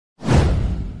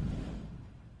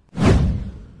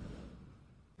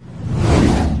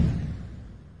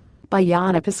by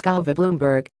Yana Piskova,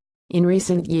 Bloomberg. In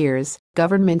recent years,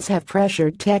 governments have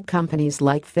pressured tech companies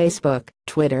like Facebook,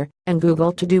 Twitter, and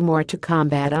Google to do more to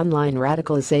combat online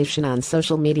radicalization on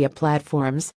social media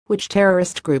platforms, which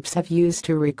terrorist groups have used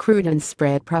to recruit and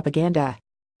spread propaganda.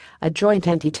 A joint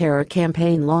anti-terror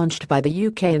campaign launched by the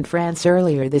UK and France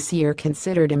earlier this year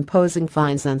considered imposing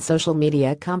fines on social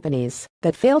media companies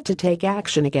that failed to take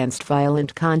action against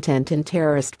violent content and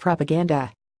terrorist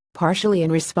propaganda. Partially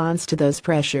in response to those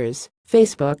pressures,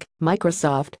 Facebook,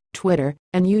 Microsoft, Twitter,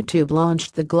 and YouTube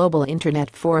launched the Global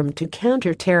Internet Forum to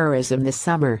Counter Terrorism this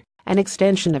summer, an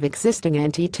extension of existing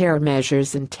anti-terror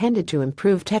measures intended to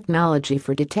improve technology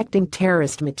for detecting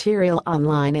terrorist material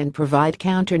online and provide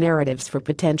counter-narratives for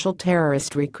potential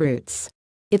terrorist recruits.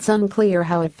 It's unclear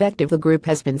how effective the group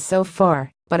has been so far,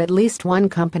 but at least one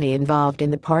company involved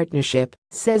in the partnership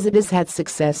says it has had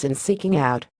success in seeking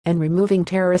out and removing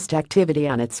terrorist activity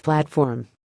on its platform.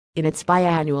 In its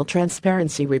biannual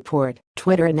transparency report,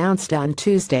 Twitter announced on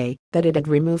Tuesday that it had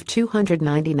removed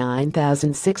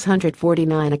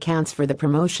 299,649 accounts for the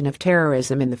promotion of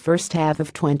terrorism in the first half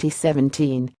of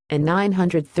 2017 and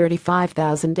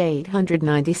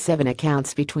 935,897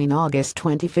 accounts between August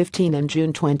 2015 and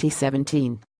June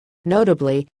 2017.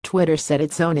 Notably, Twitter said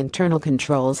its own internal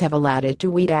controls have allowed it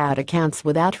to weed out accounts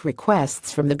without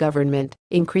requests from the government,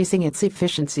 increasing its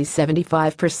efficiency.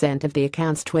 75% of the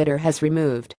accounts Twitter has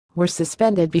removed were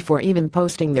suspended before even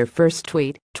posting their first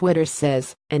tweet, Twitter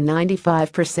says, and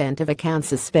 95% of account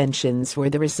suspensions were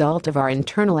the result of our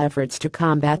internal efforts to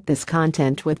combat this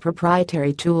content with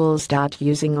proprietary tools.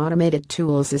 Using automated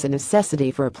tools is a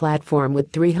necessity for a platform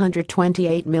with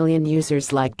 328 million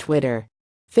users like Twitter.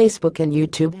 Facebook and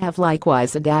YouTube have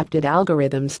likewise adapted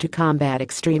algorithms to combat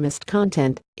extremist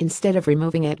content instead of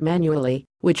removing it manually,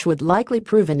 which would likely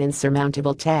prove an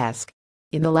insurmountable task.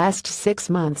 In the last 6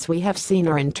 months, we have seen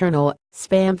our internal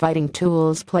spam-fighting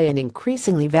tools play an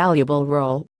increasingly valuable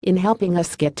role in helping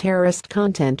us get terrorist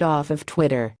content off of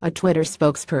Twitter, a Twitter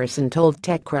spokesperson told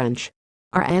TechCrunch.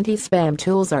 Our anti-spam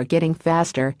tools are getting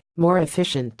faster, more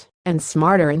efficient, and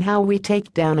smarter in how we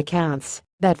take down accounts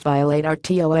that violate our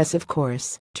TOS. Of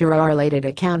course, terror-related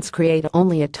accounts create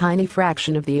only a tiny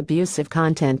fraction of the abusive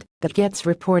content that gets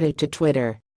reported to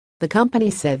Twitter. The company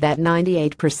said that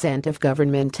 98% of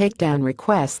government takedown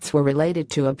requests were related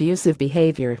to abusive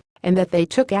behavior, and that they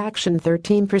took action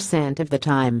 13% of the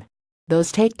time.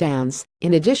 Those takedowns,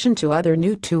 in addition to other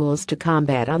new tools to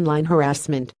combat online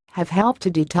harassment, have helped to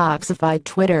detoxify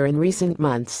Twitter in recent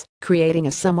months, creating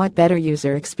a somewhat better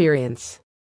user experience.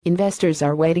 Investors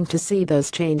are waiting to see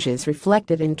those changes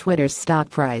reflected in Twitter's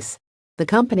stock price. The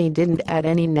company didn't add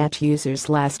any net users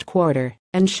last quarter,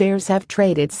 and shares have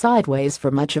traded sideways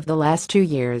for much of the last 2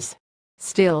 years.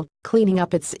 Still, cleaning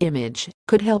up its image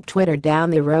could help Twitter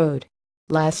down the road.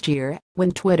 Last year,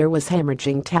 when Twitter was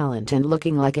hemorrhaging talent and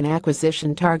looking like an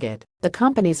acquisition target, the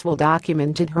company's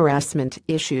well-documented harassment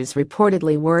issues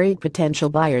reportedly worried potential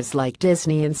buyers like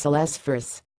Disney and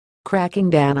Salesforce. Cracking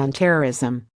down on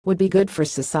terrorism would be good for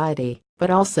society, but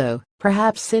also,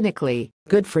 perhaps cynically,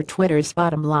 good for Twitter's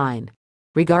bottom line.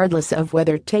 Regardless of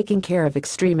whether taking care of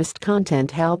extremist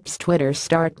content helps Twitter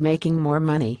start making more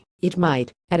money, it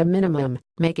might, at a minimum,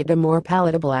 make it a more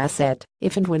palatable asset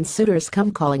if and when suitors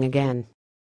come calling again.